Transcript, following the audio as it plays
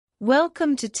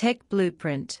Welcome to Tech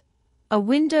Blueprint, a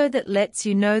window that lets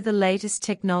you know the latest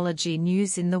technology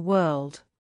news in the world.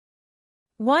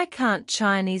 Why can't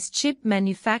Chinese chip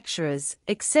manufacturers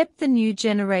accept the new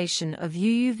generation of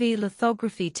UUV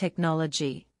lithography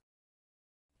technology?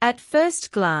 At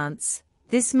first glance,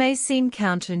 this may seem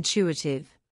counterintuitive.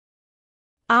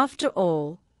 After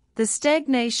all, the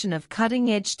stagnation of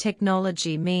cutting-edge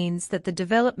technology means that the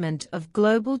development of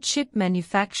global chip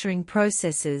manufacturing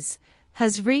processes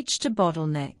has reached a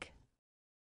bottleneck.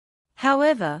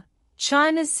 However,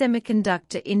 China's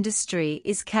semiconductor industry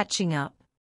is catching up.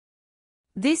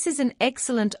 This is an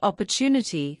excellent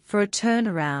opportunity for a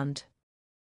turnaround.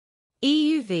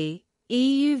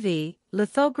 EUV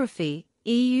lithography,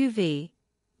 EUV,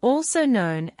 also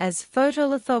known as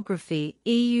photolithography,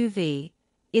 EUV,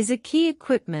 is a key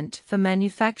equipment for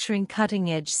manufacturing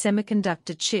cutting-edge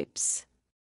semiconductor chips.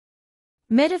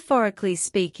 Metaphorically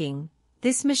speaking,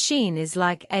 this machine is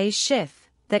like a chef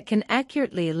that can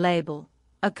accurately label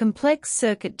a complex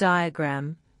circuit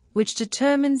diagram, which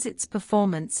determines its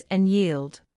performance and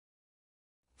yield.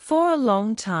 For a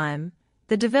long time,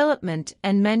 the development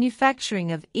and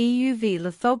manufacturing of EUV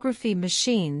lithography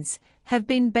machines have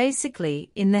been basically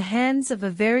in the hands of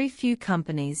a very few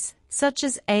companies, such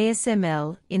as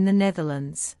ASML in the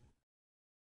Netherlands.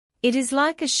 It is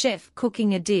like a chef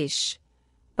cooking a dish,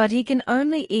 but he can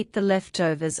only eat the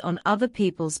leftovers on other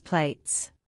people's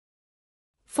plates.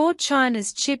 For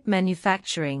China's chip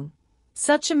manufacturing,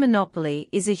 such a monopoly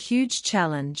is a huge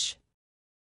challenge.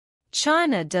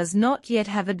 China does not yet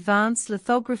have advanced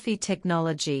lithography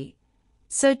technology,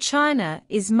 so China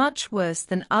is much worse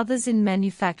than others in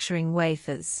manufacturing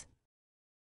wafers.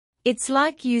 It's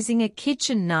like using a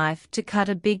kitchen knife to cut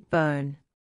a big bone.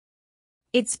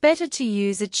 It's better to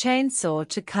use a chainsaw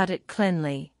to cut it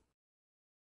cleanly.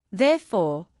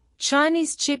 Therefore,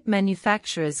 Chinese chip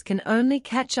manufacturers can only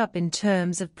catch up in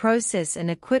terms of process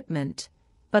and equipment,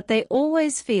 but they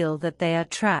always feel that they are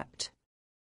trapped.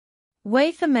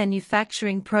 Wafer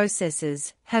manufacturing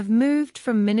processes have moved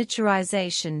from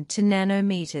miniaturization to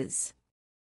nanometers.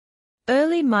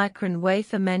 Early micron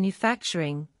wafer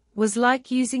manufacturing was like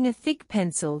using a thick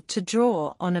pencil to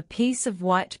draw on a piece of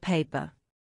white paper.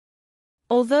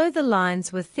 Although the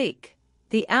lines were thick,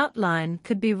 the outline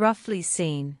could be roughly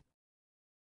seen.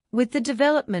 With the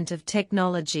development of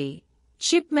technology,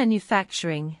 chip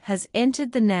manufacturing has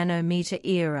entered the nanometer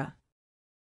era.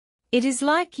 It is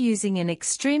like using an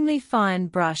extremely fine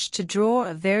brush to draw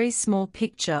a very small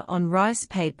picture on rice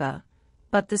paper,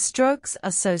 but the strokes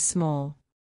are so small.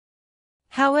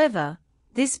 However,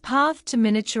 this path to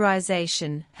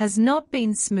miniaturization has not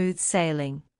been smooth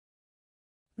sailing.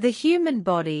 The human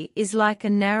body is like a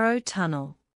narrow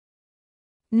tunnel.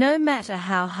 No matter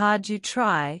how hard you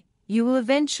try, you will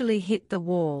eventually hit the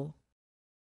wall.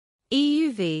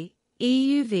 EUV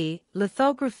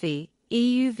lithography,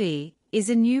 EUV, is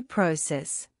a new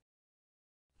process.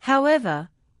 However,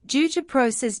 due to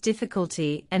process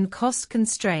difficulty and cost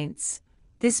constraints,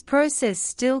 this process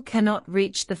still cannot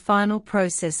reach the final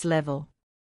process level.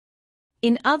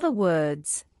 In other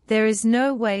words, there is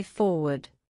no way forward.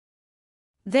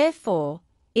 Therefore,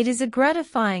 it is a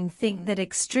gratifying thing that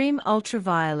extreme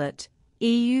ultraviolet,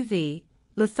 EUV,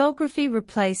 lithography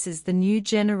replaces the new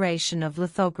generation of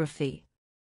lithography.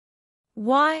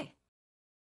 Why?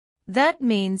 That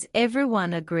means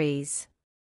everyone agrees.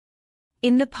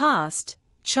 In the past,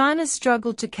 China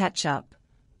struggled to catch up,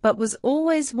 but was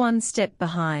always one step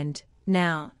behind.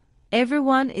 Now,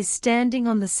 everyone is standing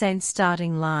on the same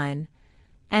starting line,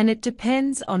 and it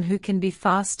depends on who can be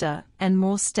faster and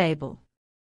more stable.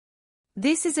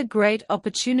 This is a great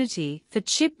opportunity for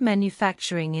chip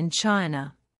manufacturing in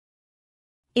China.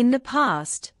 In the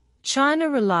past, China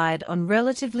relied on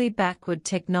relatively backward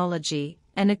technology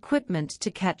and equipment to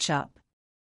catch up.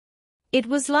 It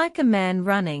was like a man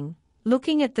running,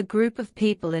 looking at the group of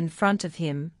people in front of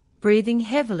him, breathing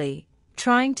heavily,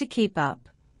 trying to keep up,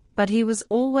 but he was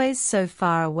always so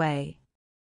far away.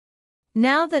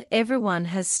 Now that everyone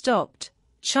has stopped,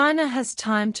 China has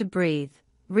time to breathe,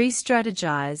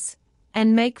 re-strategize,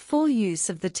 and make full use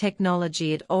of the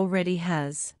technology it already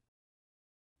has.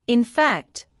 In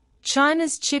fact,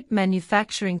 China's chip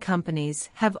manufacturing companies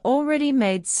have already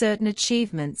made certain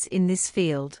achievements in this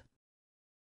field.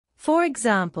 For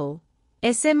example,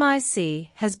 SMIC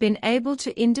has been able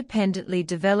to independently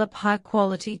develop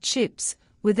high-quality chips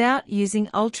without using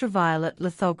ultraviolet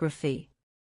lithography.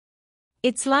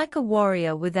 It's like a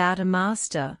warrior without a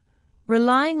master,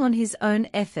 relying on his own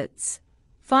efforts,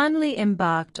 finally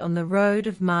embarked on the road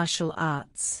of martial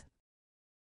arts.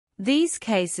 These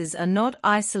cases are not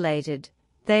isolated,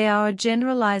 they are a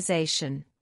generalization.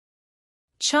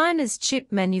 China's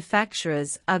chip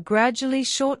manufacturers are gradually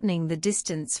shortening the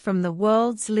distance from the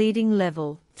world's leading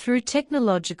level through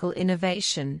technological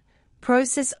innovation,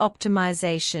 process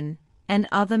optimization, and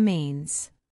other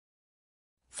means.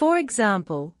 For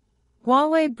example,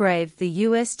 Huawei braved the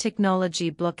US technology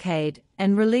blockade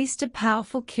and released a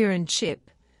powerful Kirin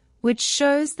chip, which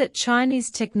shows that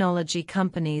Chinese technology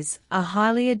companies are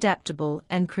highly adaptable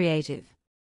and creative.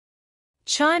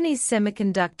 Chinese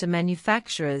semiconductor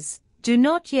manufacturers do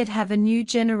not yet have a new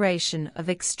generation of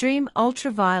extreme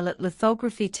ultraviolet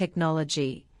lithography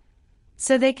technology,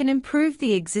 so they can improve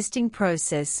the existing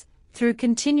process through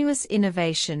continuous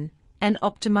innovation and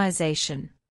optimization.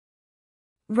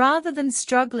 Rather than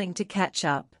struggling to catch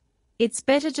up, it's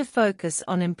better to focus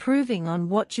on improving on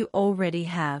what you already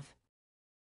have.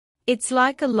 It's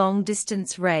like a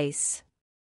long-distance race.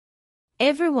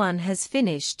 Everyone has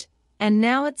finished, and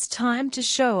now it's time to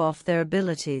show off their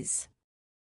abilities.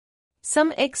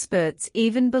 Some experts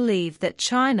even believe that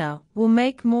China will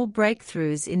make more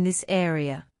breakthroughs in this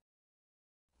area.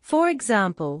 For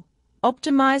example,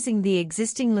 optimizing the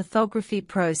existing lithography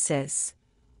process,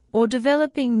 or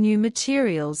developing new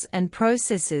materials and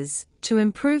processes to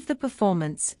improve the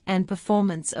performance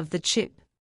of the chip.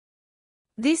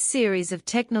 This series of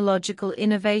technological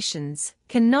innovations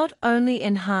can not only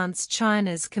enhance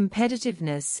China's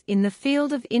competitiveness in the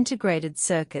field of integrated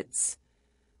circuits,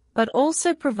 but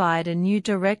also provide a new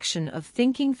direction of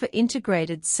thinking for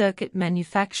integrated circuit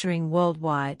manufacturing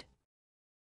worldwide.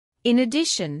 In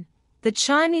addition, the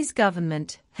Chinese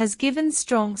government has given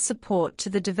strong support to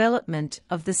the development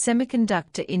of the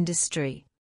semiconductor industry.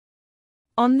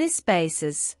 On this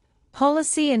basis,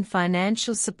 policy and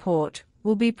financial support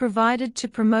will be provided to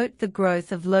promote the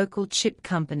growth of local chip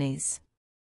companies.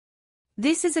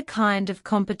 This is a kind of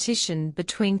competition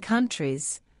between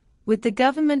countries, with the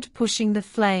government pushing the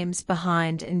flames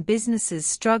behind and businesses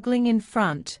struggling in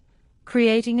front,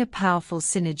 creating a powerful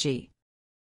synergy.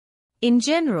 In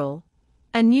general,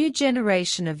 a new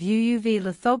generation of UUV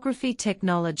lithography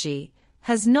technology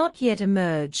has not yet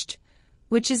emerged,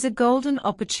 which is a golden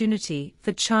opportunity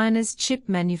for China's chip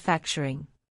manufacturing.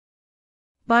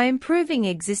 By improving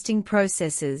existing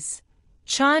processes,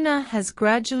 China has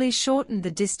gradually shortened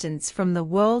the distance from the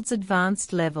world's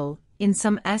advanced level in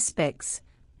some aspects,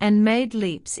 and made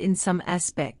leaps in some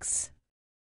aspects.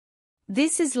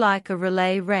 This is like a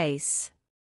relay race.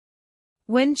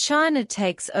 When China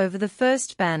takes over the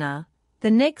first banner, the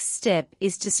next step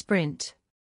is to sprint.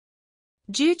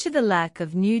 Due to the lack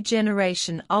of new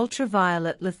generation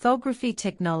ultraviolet lithography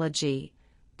technology,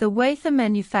 the wafer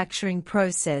manufacturing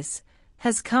process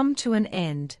has come to an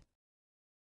end.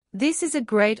 This is a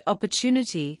great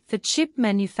opportunity for chip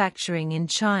manufacturing in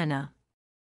China.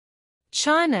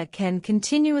 China can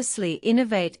continuously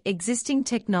innovate existing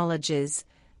technologies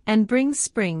and bring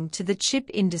spring to the chip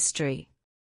industry.